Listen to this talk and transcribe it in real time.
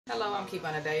Hello, I'm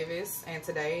Kivana Davis, and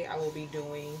today I will be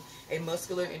doing a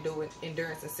muscular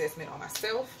endurance assessment on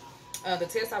myself. The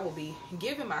test I will be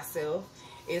giving myself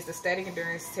is the static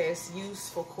endurance test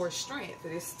used for core strength.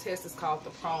 This test is called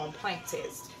the prone plank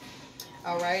test.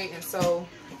 All right, and so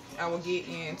I will get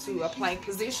into a plank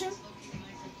position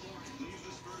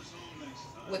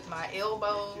with my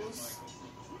elbows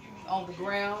on the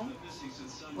ground,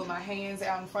 with my hands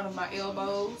out in front of my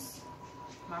elbows,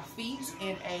 my feet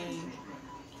in a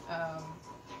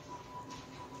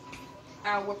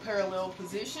outward parallel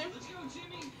position.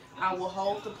 I will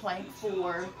hold the plank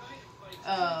for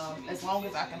as long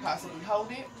as I can possibly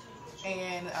hold it,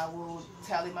 and I will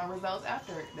tally my results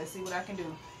after it. Let's see what I can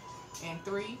do. In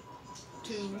 3,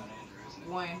 2,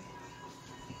 1.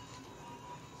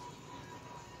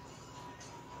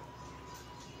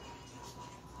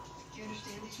 Do you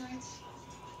understand these rights?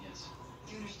 Yes.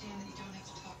 Do you understand that you don't have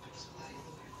to talk to us without your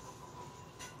lawyer?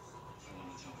 I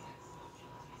want to talk.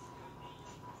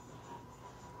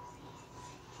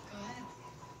 Go ahead.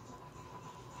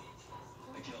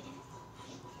 I killed him.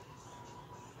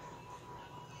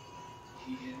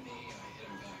 He hit me, I hit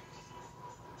him back.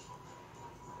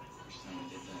 First time I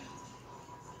did that,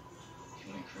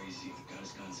 he went crazy, got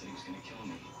his gun, said he was gonna kill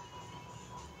me.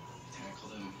 I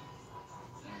tackled him,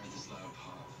 then I heard this loud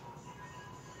pop.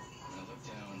 When I looked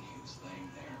down, he was laying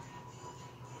there.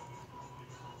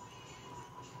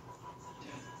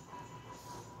 Dead.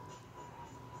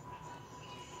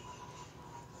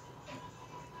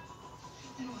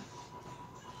 Then what?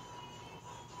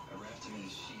 I wrapped him in the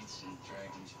sheets and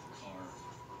dragged him to the car.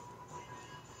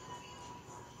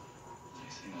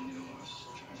 Next thing I knew, I was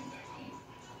driving back home.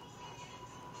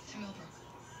 To Millbrook.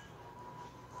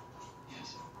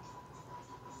 Yes.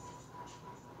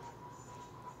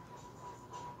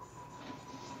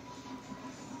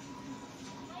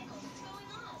 Michael, what's going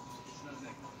on? It's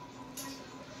nothing.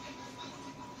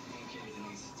 Okay,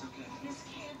 Denise, it's okay. This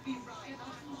can't be right.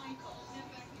 I'm Michael.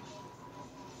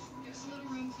 Give us a little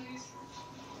room, please.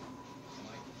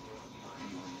 Mike,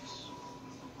 anyways.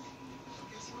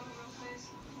 Give us a little room, please.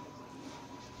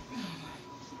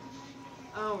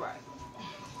 All right.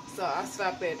 So I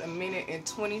stopped at 1minute and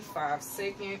 25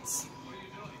 seconds.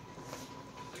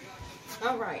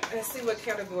 All right, let's see what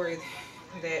category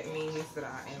that means that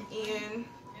I am in.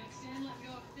 Stand, let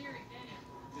go of theory, Daniel.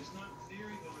 It's not